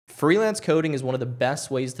Freelance coding is one of the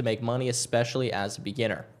best ways to make money, especially as a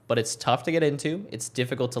beginner. But it's tough to get into, it's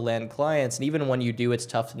difficult to land clients, and even when you do, it's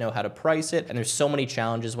tough to know how to price it, and there's so many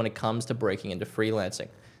challenges when it comes to breaking into freelancing.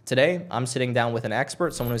 Today, I'm sitting down with an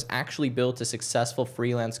expert, someone who's actually built a successful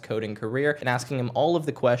freelance coding career, and asking him all of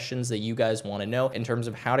the questions that you guys want to know in terms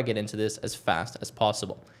of how to get into this as fast as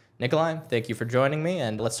possible. Nicolai, thank you for joining me,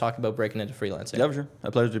 and let's talk about breaking into freelancing. Yeah, for sure.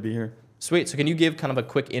 A pleasure to be here. Sweet. So can you give kind of a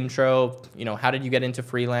quick intro? How did you get into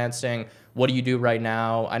freelancing? What do you do right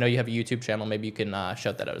now? I know you have a YouTube channel. Maybe you can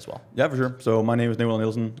shout that out as well. Yeah, for sure. So my name is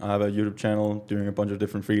Nicolai. I have a YouTube channel doing a bunch of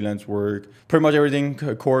different freelance work. Pretty much everything,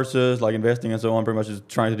 courses, like investing and so on. Pretty much just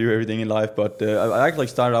trying to do everything in life. But I actually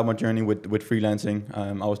started out my journey with freelancing.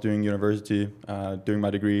 I was doing university, doing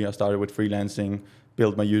my degree. I started with freelancing,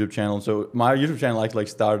 built my YouTube channel. So my YouTube channel actually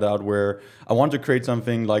started out where I wanted to create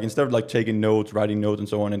something like instead of like taking notes, writing notes and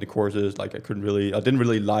so on in the courses, like I didn't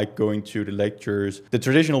really like going to the lectures, the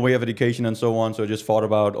traditional way of education and so on. So I just thought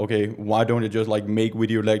about, okay, why don't I just like make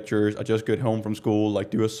video lectures? I just get home from school, like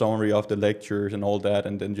do a summary of the lectures and all that,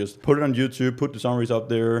 and then just put it on YouTube, put the summaries up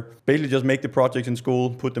there, basically just make the projects in school,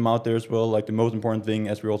 put them out there as well. Like the most important thing,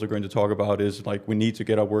 as we're also going to talk about, is like we need to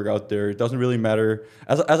get our work out there. It doesn't really matter,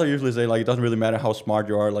 as I usually say, like it doesn't really matter how smart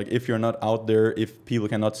you are. Like if you're not out there, if people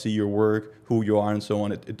cannot see your work, who you are and so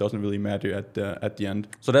on, it doesn't really matter at the end.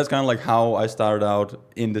 So that's kind of like how I started out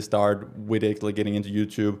in the start with it, like getting into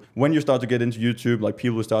YouTube. When you start to get into YouTube, like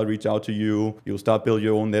people will start to reach out to you, you'll start build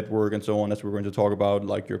your own network and so on. That's what we're going to talk about,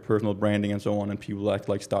 like your personal branding and so on, and people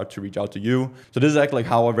like start to reach out to you. So this is actually like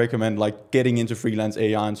how I recommend like getting into freelance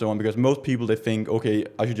AI and so on, because most people, they think, okay,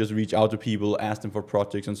 I should just reach out to people, ask them for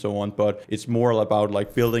projects and so on, but it's more about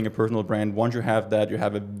like building a personal brand. Once you have that, you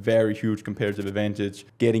have a very huge competitive advantage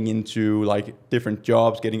getting into like different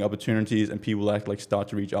jobs, getting opportunities, and people like start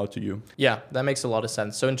to reach out to you. Yeah, that makes a lot of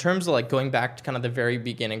sense. So in terms of like going back to kind of the very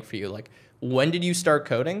beginning for you, like when did you start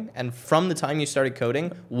coding? And from the time you started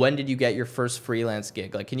coding, when did you get your first freelance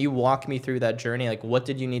gig? Like, can you walk me through that journey? Like, what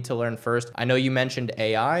did you need to learn first? I know you mentioned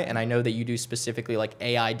AI, and I know that you do specifically like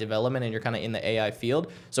AI development and you're kind of in the AI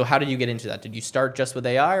field. So how did you get into that? Did you start just with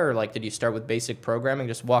AI, or like, did you start with basic programming?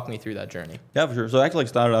 Just walk me through that journey. Yeah, for sure. So I actually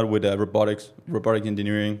started out with robotic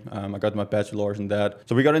engineering. I got my bachelor's in that.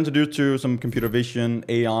 So we got introduced to some computer vision,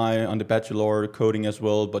 AI on the bachelor, coding as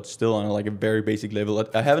well, but still on like a very basic level.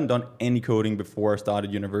 I haven't done any coding before I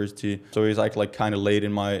started university, so it's like kind of late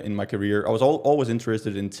in my career. I was always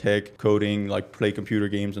interested in tech, coding, like play computer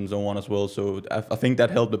games and so on as well. So I think that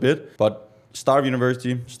helped a bit, but started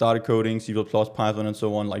university, started coding, C++, Python and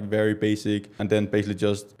so on, like very basic, and then basically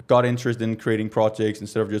just got interested in creating projects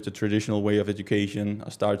instead of just a traditional way of education. I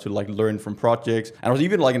started to like learn from projects, and I was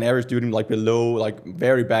even like an average student, like below like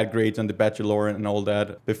very bad grades on the bachelor and all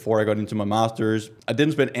that before I got into my master's. I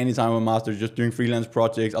didn't spend any time on my master's just doing freelance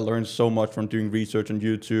projects. I learned so much from doing research on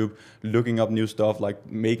YouTube, looking up new stuff, like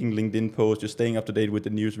making LinkedIn posts, just staying up to date with the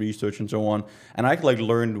news research and so on. And I like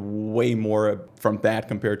learned way more from that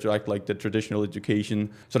compared to like the traditional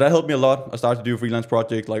education. So that helped me a lot. I started to do a freelance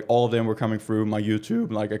project, like all of them were coming through my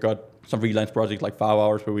YouTube. Like I got some freelance projects like 5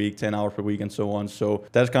 hours per week, 10 hours per week and so on. So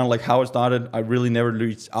that's kind of like how it started. I really never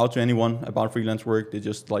reached out to anyone about freelance work. They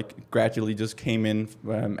just like gradually just came in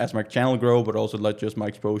as my channel grew, but also like just my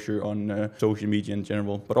exposure on social media in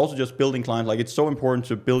general, but also just building clients. Like it's so important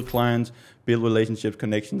to build clients, build relationships,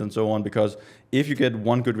 connections and so on, because if you get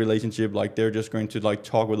one good relationship, like they're just going to like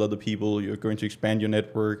talk with other people, you're going to expand your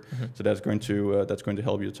network. So that's going to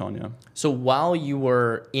help you a ton. Yeah. So while you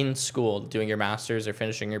were in school doing your master's or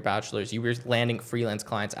finishing your bachelor's, you were landing freelance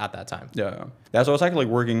clients at that time. Yeah. Yeah, so I was actually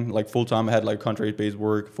like working like full time. I had like contract-based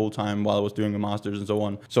work full time while I was doing a master's and so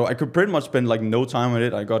on. So I could pretty much spend like no time with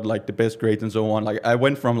it. I got like the best grades and so on. Like I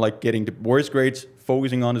went from like getting the worst grades,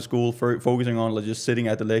 focusing on the school, focusing on like just sitting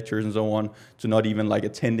at the lectures and so on, to not even like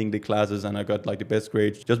attending the classes, and I got like the best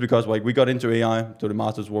grades just because like we got into AI. So the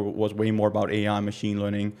master's was way more about AI, machine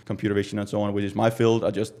learning, computer vision and so on, which is my field.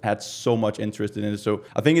 I just had so much interest in it. So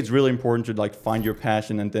I think it's really important to like find your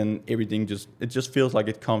passion, and then everything just feels like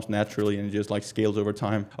it comes naturally and it just like scales over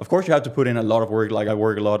time. Of course you have to put in a lot of work. Like I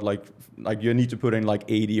work a lot, like you need to put in like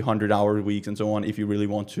 80, 100 hour weeks and so on if you really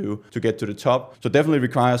want to get to the top. So definitely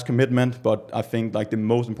requires commitment, but I think like the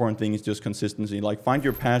most important thing is just consistency. Like find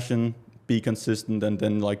your passion, be consistent, and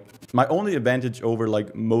then like my only advantage over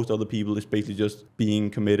like most other people is basically just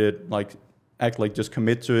being committed. Like act like just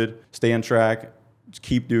commit to it, stay on track, just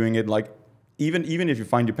keep doing it. Like even if you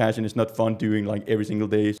find your passion, it's not fun doing like every single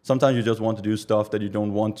day. Sometimes you just want to do stuff that you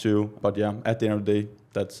don't want to, but yeah, at the end of the day,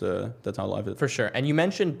 that's how life is. For sure. And you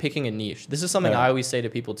mentioned picking a niche. This is something I always say to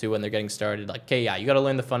people too when they're getting started. Like, okay, yeah, you got to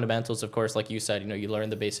learn the fundamentals, of course, like you said, you learn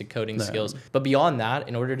the basic coding skills. But beyond that,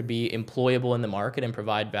 in order to be employable in the market and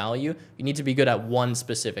provide value, you need to be good at one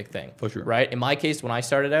specific thing. For sure. Right? In my case, when I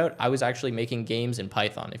started out, I was actually making games in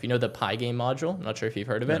Python. If you know the Pygame module, I'm not sure if you've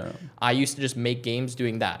heard of it. I used to just make games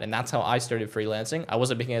doing that. And that's how I started freelancing. I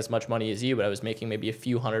wasn't making as much money as you, but I was making maybe a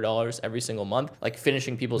few $100s every single month, like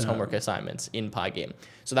finishing people's homework assignments in Pygame.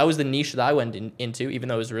 So that was the niche that I went into, even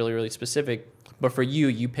though it was really, really specific. But for you,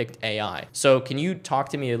 you picked AI. So can you talk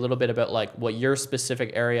to me a little bit about like what your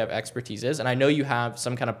specific area of expertise is? And I know you have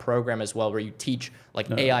some kind of program as well where you teach like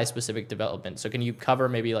AI specific development. So can you cover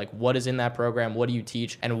maybe like what is in that program? What do you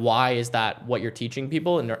teach? And why is that what you're teaching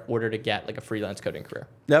people in order to get like a freelance coding career?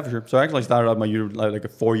 Yeah, for sure. So I actually started out my YouTube like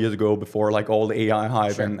 4 years ago before like all the AI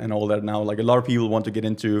hype and all that now. Like a lot of people want to get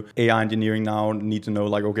into AI engineering now, need to know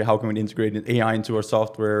like, okay, how can we integrate AI into our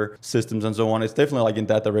software systems and so on. It's definitely like in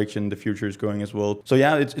that direction the future is going as well. So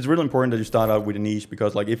yeah, it's really important that you start out with a niche,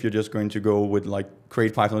 because like if you're just going to go with like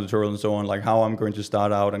create Python tutorials and so on, like how I'm going to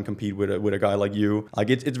start out and compete with a guy like you, like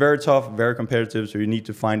it's very tough, very competitive. So you need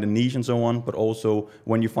to find a niche and so on. But also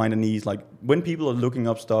when you find a niche, like when people are looking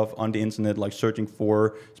up stuff on the internet, like searching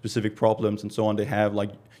for specific problems and so on, they have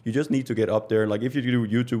like, you just need to get up there. Like if you do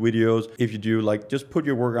YouTube videos, if you do like, just put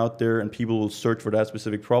your work out there and people will search for that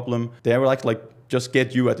specific problem. They will like just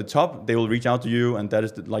get you at the top. They will reach out to you, and that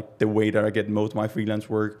is the way that I get most of my freelance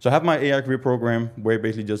work. So I have my AI career program where I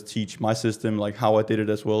basically just teach my system, like how I did it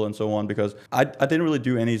as well and so on, because I didn't really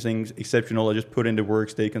do anything exceptional. I just put in the work,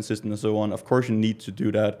 stay consistent and so on. Of course you need to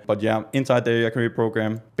do that. But yeah, inside the AI career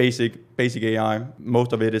program, basic AI,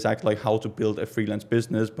 most of it is actually like how to build a freelance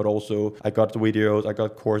business, but also I got the videos, I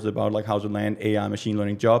got courses about like how to land AI machine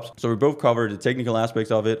learning jobs. So we both cover the technical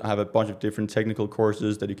aspects of it. I have a bunch of different technical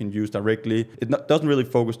courses that you can use directly. Doesn't really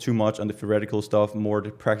focus too much on the theoretical stuff, more the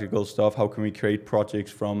practical stuff. How can we create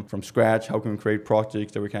projects from scratch? How can we create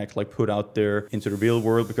projects that we can actually like put out there into the real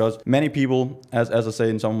world? Because many people, as I say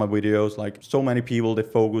in some of my videos, like so many people, they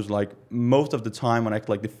focus like most of the time on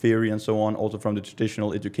actually like the theory and so on, also from the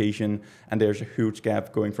traditional education. And there's a huge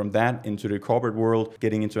gap going from that into the corporate world,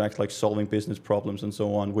 getting into actually like solving business problems and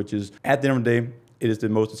so on, which is at the end of the day, it is the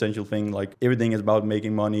most essential thing. Like everything is about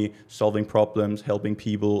making money, solving problems, helping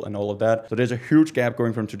people and all of that. So there's a huge gap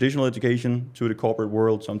going from traditional education to the corporate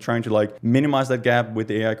world. So I'm trying to like minimize that gap with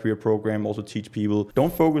the AI career program, also teach people.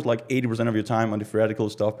 Don't focus like 80% of your time on the theoretical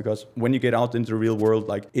stuff, because when you get out into the real world,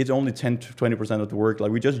 like it's only 10 to 20% of the work.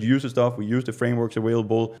 Like we just use the stuff, we use the frameworks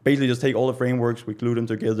available, basically just take all the frameworks, we glue them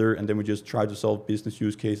together, and then we just try to solve business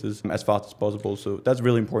use cases as fast as possible. So that's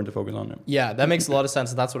really important to focus on. Yeah, that makes a lot of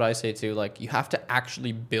sense. That's what I say too. Like you have to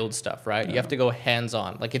actually build stuff, right? You have to go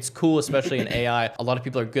hands-on. Like it's cool, especially in AI. A lot of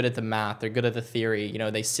people are good at the math, they're good at the theory.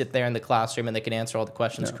 They sit there in the classroom and they can answer all the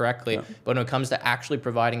questions correctly. But when it comes to actually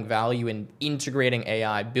providing value in integrating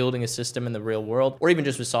AI, building a system in the real world, or even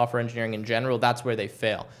just with software engineering in general, that's where they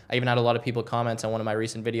fail. I even had a lot of people comment on one of my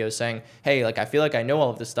recent videos saying, hey, like I feel like I know all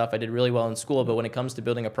of this stuff, I did really well in school, but when it comes to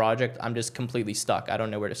building a project, I'm just completely stuck. I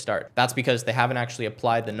don't know where to start. That's because they haven't actually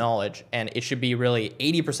applied the knowledge, and it should be really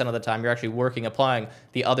 80% of the time you're actually working, applying.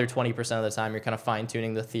 The other 20% of the time, you're kind of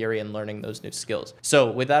fine-tuning the theory and learning those new skills. So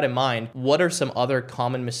with that in mind, what are some other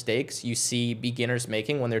common mistakes you see beginners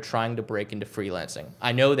making when they're trying to break into freelancing?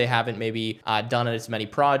 I know they haven't maybe done as many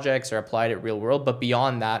projects or applied it real world, but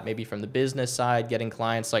beyond that, maybe from the business side, getting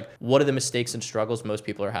clients, like what are the mistakes and struggles most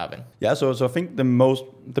people are having? Yeah, so I think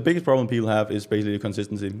the biggest problem people have is basically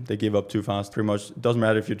consistency. They give up too fast. Pretty much, it doesn't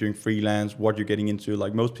matter if you're doing freelance, what you're getting into.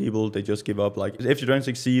 Like most people, they just give up. Like if you don't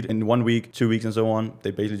succeed in 1 week, 2 weeks and so on,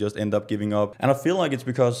 they basically just end up giving up. And I feel like it's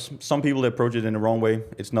because some people approach it in the wrong way.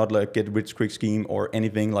 It's not like get rich quick scheme or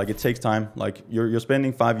anything. Like it takes time. Like you're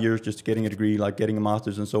spending 5 years just getting a degree, like getting a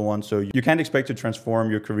master's and so on. So you can't expect to transform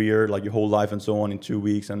your career, like your whole life and so on in 2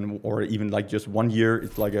 weeks or even like just 1 year.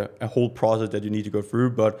 It's like a whole process that you need to go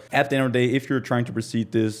through. But at the end of the day, if you're trying to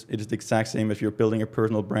proceed this, it is the exact same if you're building a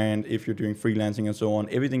personal brand, if you're doing freelancing and so on.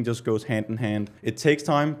 Everything just goes hand in hand. It takes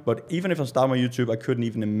time, but even if I start my YouTube, I couldn't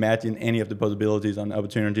even imagine any of the possibilities and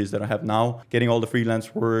opportunities that I have now. Getting all the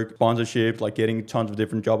freelance work, sponsorships, like getting tons of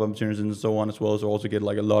different job opportunities and so on, as well as also get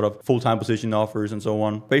like a lot of full-time position offers and so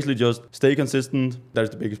on. Basically just stay consistent. That is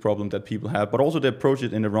the biggest problem that people have, but also they approach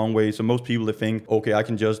it in the wrong way. So most people, they think, okay, I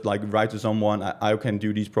can just like write to someone, I can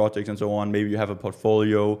do these projects and so on. Maybe you have a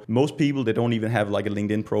portfolio. Most people, they don't even have like a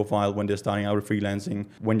LinkedIn profile when they're starting out with freelancing.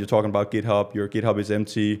 When you're talking about GitHub, your GitHub is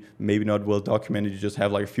empty, maybe not well documented. You just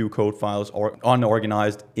have like a few code files or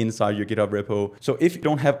unorganized inside your GitHub repo. So if you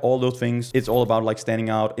don't have all those things, it's all about like standing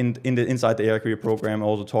out inside the AI career program. I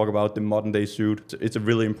also talk about the modern day suit. It's a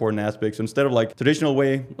really important aspect. So instead of like traditional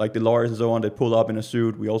way, like the lawyers and so on, they pull up in a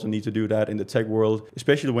suit, we also need to do that in the tech world,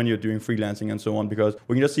 especially when you're doing freelancing and so on, because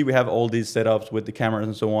we can just see we have all these setups with the cameras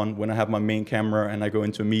and so on. When I have my main camera and I go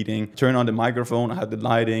into a meeting, turn on the microphone, I have the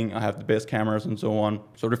lighting, I have the best cameras and so on.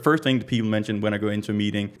 So the first thing that people mention when I go into a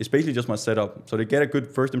meeting is basically just my setup. So they get a good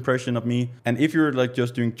first impression of me. And if you're like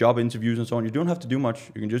just doing job interviews and so on, you don't have to do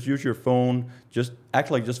much. You can just use your phone, just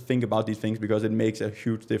act like just think about these things, because it makes a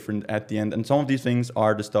huge difference at the end. And some of these things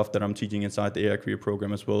are the stuff that I'm teaching inside the AI career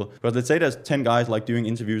program as well. Because let's say there's 10 guys like doing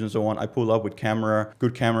interviews and so on. I pull up with camera,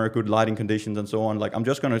 good lighting conditions and so on. Like I'm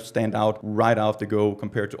just going to stand out right off the go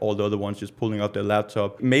compared to all the other ones just pulling up their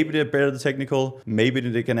laptop. Maybe they're better at technical, maybe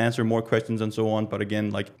they can answer more questions and so on. But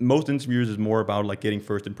again, like most interviews is more about like getting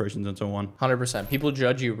first impressions and so on. 100%. People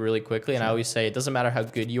judge you really quickly. And I always say it doesn't matter how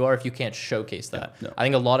good you are if you can't showcase that. I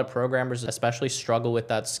think a lot of programmers especially struggle with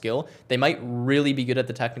that skill. They might really be good at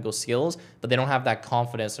the technical skills, but they don't have that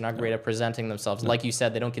confidence. They're not great at presenting themselves. Like you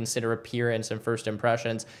said, they don't consider appearance and first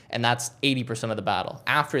impressions, and that's 80% of the battle.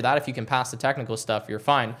 After that, if you can pass the technical stuff, you're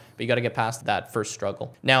fine, but you got to get past that first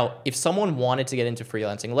struggle. Now, if someone wanted to get into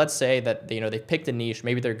freelancing, let's say that they picked a niche,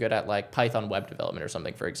 maybe they're good at like Python web development or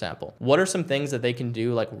something, for example. What are some things that they can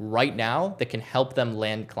do like right now that can help them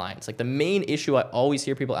land clients? Like the main issue I always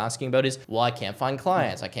hear people asking about is, well, I can't find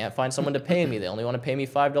clients. I can't find someone to pay me. They only want to pay me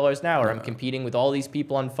 $5 an hour. I'm competing with all these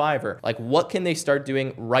people on Fiverr. Like what can they start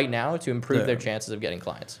doing right now to improve their chances of getting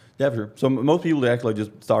clients? Yeah, for sure. So most people, they actually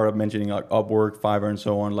just start up mentioning like Upwork, Fiverr, and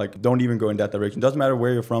so on. Like, don't even go in that direction. Doesn't matter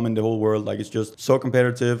where you're from in the whole world. Like, it's just so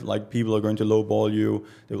competitive. Like, people are going to lowball you.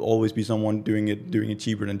 There will always be someone doing it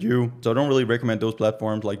cheaper than you. So I don't really recommend those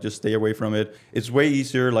platforms. Like, just stay away from it. It's way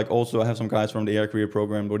easier. Like, also I have some guys from the AI career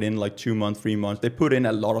program within like 2 months, 3 months. They put in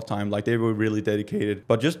a lot of time. Like, they were really dedicated.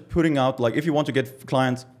 But just putting out, like, if you want to get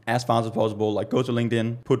clients as fast as possible, like go to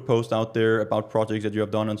LinkedIn, put posts out there about projects that you have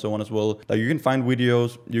done and so on as well. Like you can find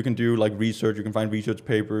videos, you can do like research, you can find research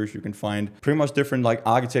papers, you can find pretty much different like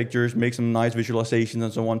architectures, make some nice visualizations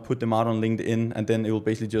and so on, put them out on LinkedIn, and then it will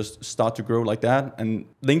basically just start to grow like that. And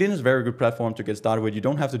LinkedIn is a very good platform to get started with. You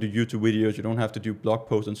don't have to do YouTube videos, you don't have to do blog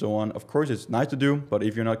posts and so on. Of course, it's nice to do, but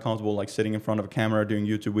if you're not comfortable like sitting in front of a camera doing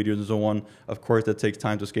YouTube videos and so on, of course that takes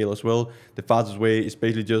time to scale as well. The fastest way is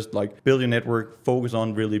basically just like build your network, focus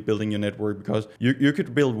on really building your network, because you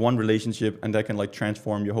could build one relationship and that can like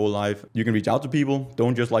transform your whole life. You can reach out to people,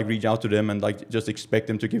 don't just like reach out to them and like just expect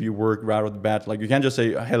them to give you work right off the bat. Like you can't just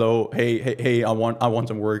say hello, hey, I want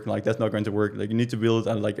some work. Like that's not going to work. Like you need to build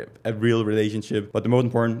a real relationship. But the most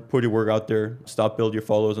important, put your work out there, start build your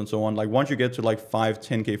followers and so on. Like once you get to like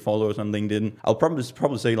 5-10K followers on LinkedIn, I'll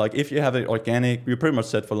probably say like if you have it organic, you're pretty much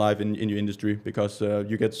set for life in your industry, because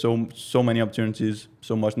you get so many opportunities,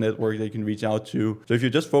 so much network that you can reach out to. So if you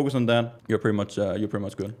just focus on that, you're pretty much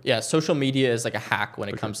good. Yeah, social media is like a hack when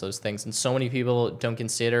it comes to those things, and so many people don't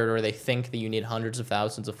consider it, or they think that you need hundreds of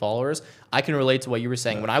thousands of followers. I can relate to what you were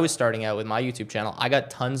saying. When I was starting out with my YouTube channel, I got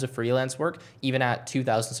tons of freelance work, even at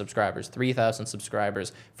 2,000 subscribers, 3,000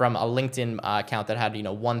 subscribers, from a LinkedIn account that had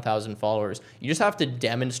 1,000 followers. You just have to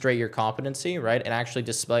demonstrate your competency, right, and actually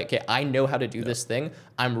display, okay, I know how to do this thing.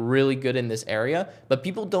 I'm really good in this area. But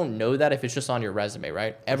people don't know that if it's just on your resume,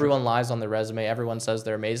 right? Everyone lies on their resume. Everyone says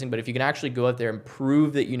they're amazing. But if you can actually go out there and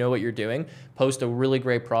prove that you know what you're doing, post a really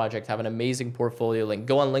great project, have an amazing portfolio link,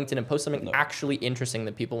 go on LinkedIn and post something actually interesting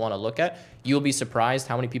that people want to look at, you'll be surprised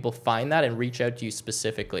how many people find that and reach out to you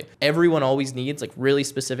specifically. Everyone always needs like really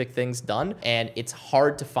specific things done, and it's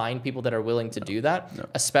hard to find people that are willing to do that,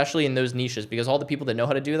 especially in those niches, because all the people that know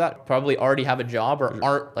how to do that probably already have a job or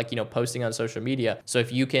aren't like, posting on social media. So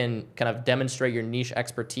if you can kind of demonstrate your niche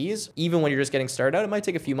expertise, even when you're just getting started out, it might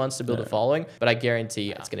take a few months to build a following, but I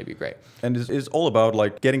guarantee it's going to be great. And it's all about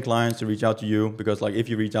like getting clients to reach out to you, because like if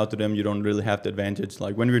you reach out to them, you don't really have the advantage.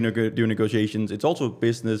 Like when we do negotiations, it's also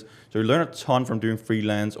business. So you learn a ton from doing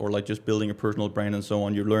freelance or like just building a personal brand and so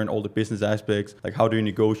on. You learn all the business aspects, like how do you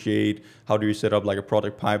negotiate, how do you set up like a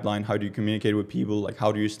product pipeline, how do you communicate with people, like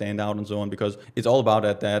how do you stand out and so on, because it's all about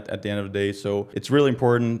at the end of the day. So it's really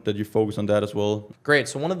important that you focus on that as well. Great.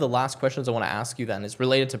 So one of the last questions I want to ask you then is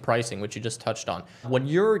related to pricing, which you just touched on. When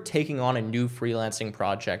you're taking on a new freelancing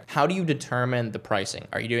project, how do you determine the pricing?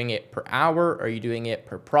 Are you doing it per hour? Are you doing it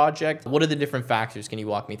per project? What are the different factors? Can you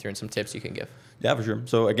walk me through and some tips you can give? Yeah, for sure.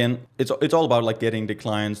 So again, it's all about like getting the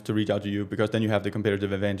clients to reach out to you, because then you have the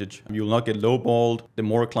competitive advantage. You'll not get lowballed. The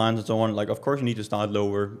more clients and so on, like of course you need to start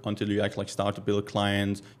lower until you actually like start to build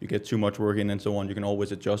clients. You get too much work in and so on. You can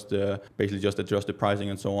always adjust basically just adjust the pricing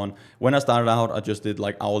and so on. When I started out, I just did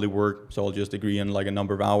like hourly work. So I'll just agree on like a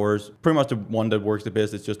number of hours. Pretty much the one that works the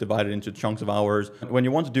best is just divided into chunks of hours. When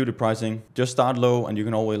you want to do the pricing, just start low and you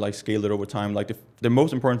can always like scale it over time. Like the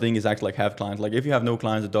most important thing is actually like have clients. Like if you have no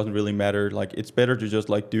clients, it doesn't really matter. Like it's better to just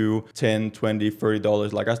like do 10, 20,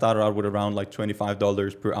 $30. Like I started out with around like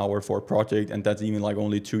 $25 per hour for a project, and that's even like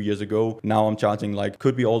only 2 years ago. Now I'm charging like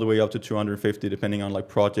could be all the way up to 250 depending on like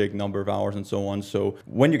project number of hours and so on. So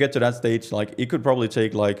when you get to that stage, like it could probably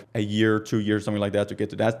take like a year, 2 years, something like that to get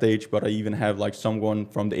to that stage. But I even have like someone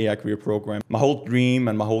from the AI career program. My whole dream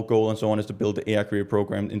and my whole goal and so on is to build the AI career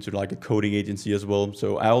program into like a coding agency as well.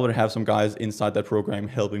 So I already have some guys inside that program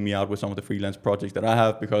helping me out with some of the freelance projects that I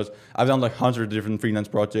have, because I've done like hundreds of different freelance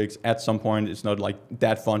projects. At some point, it's not like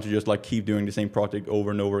that fun to just like keep doing the same project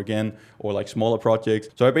over and over again, or like smaller projects.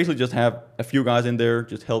 So I basically just have a few guys in there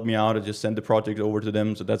just help me out and just send the project over to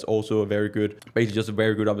them. So that's also a very good, basically just a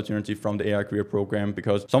very good opportunity from the AI career program,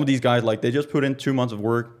 because some of these guys, like they just put in 2 months of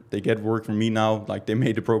work. They get work from me now. Like they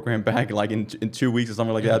made the program back like in 2 weeks or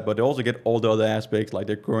something like that. But they also get all the other aspects, like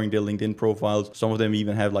they're growing their LinkedIn profiles. Some of them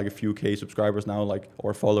even have like a few K subscribers now, like,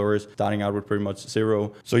 or followers, starting out with pretty much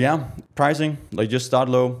zero. So yeah, pricing, like just start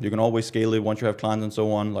low. You can always scale it once you have clients and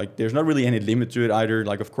so on. Like there's not really any limit to it either.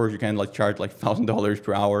 Like of course you can like charge like $1,000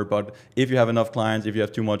 per hour, but if you have enough clients, if you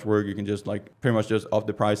have too much work, you can just like pretty much just up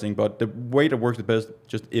the pricing. But the way that works the best,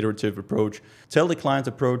 just iterative approach. Tell the client's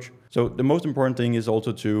approach. So the most important thing is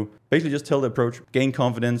also to basically just tell the approach, gain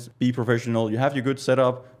confidence, be professional. You have your good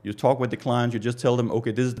setup. You talk with the client. You just tell them,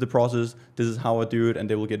 okay, this is the process. This is how I do it. And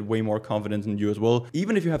they will get way more confidence in you as well.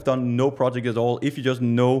 Even if you have done no project at all, if you just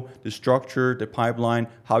know the structure, the pipeline,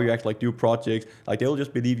 how you actually like do projects, like they'll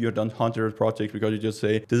just believe you've done hundreds of projects, because you just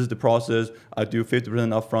say, this is the process. I do 50%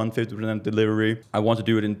 upfront, 50% delivery. I want to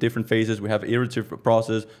do it in different phases. We have iterative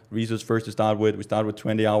process. Research first to start with. We start with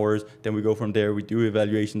 20 hours. Then we go from there. We do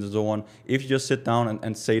evaluations and so on. If you just sit down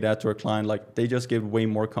and say that to a client, like they just get way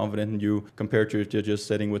more confident in you compared to just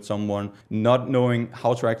sitting with someone not knowing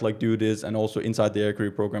how to actually like do this. And also inside the AI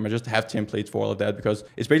career program, I just have templates for all of that, because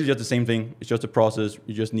it's basically just the same thing. It's just a process.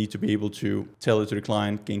 You just need to be able to tell it to the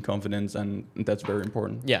client, gain confidence, and that's very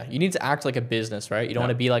important. Yeah, you need to act like a business, right? You don't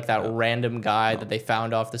want to be like that random guy that they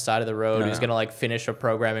found off the side of the road who's going to like finish a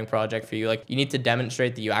programming project for you. Like you need to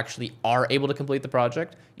demonstrate that you actually are able to complete the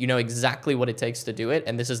project. You know exactly what it takes to do it,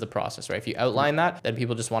 and this is the process, right? If you outline that, then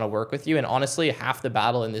people just want to work with you. And honestly, half the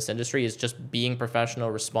battle in this industry is just being professional,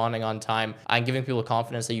 responding on time, and giving people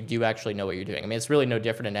confidence that you do actually know what you're doing. I mean, it's really no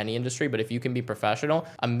different in any industry, but if you can be professional,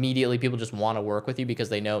 immediately people just want to work with you because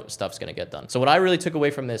they know stuff's going to get done. So what I really took away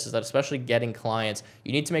from this is that, especially getting clients,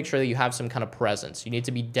 you need to make sure that you have some kind of presence. You need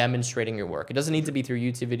to be demonstrating your work. It doesn't need to be through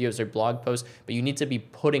YouTube videos or blog posts, but you need to be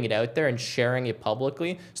putting it out there and sharing it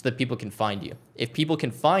publicly so that people can find you. If people can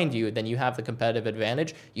find you, then you have the competitive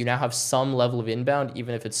advantage. You now have some level of inbound,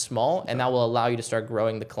 even if it's small, and that will allow you to start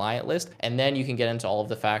growing the client list. And then you can get into all of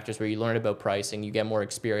the factors where you learn about pricing, you get more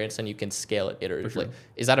experience, and you can scale it iteratively. Sure.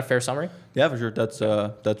 Is that a fair summary? Yeah, for sure.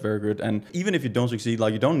 That's very good. And even if you don't succeed,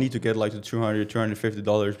 like you don't need to get like the $200,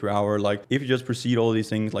 $250 per hour. Like if you just proceed all these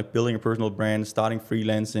things, like building a personal brand, starting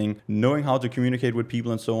freelancing, knowing how to communicate with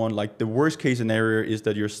people and so on, like the worst case scenario is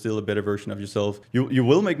that you're still a better version of yourself. You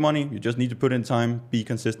will make money. You just need to put in time, be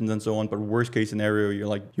consistent and so on. But worst case scenario,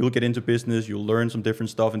 you'll get into business, you'll learn some different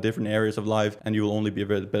stuff in different areas of life, and you'll only be a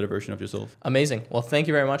better version of yourself. Amazing. Well, thank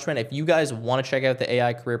you very much, man. If you guys want to check out the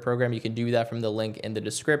AI career program, you can do that from the link in the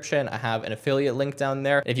description. I have an affiliate link down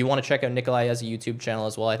there. If you want to check out Nicolai as a YouTube channel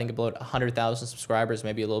as well, I think about 100,000 subscribers,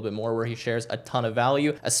 maybe a little bit more, where he shares a ton of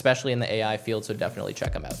value, especially in the AI field. So definitely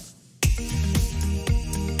check him out.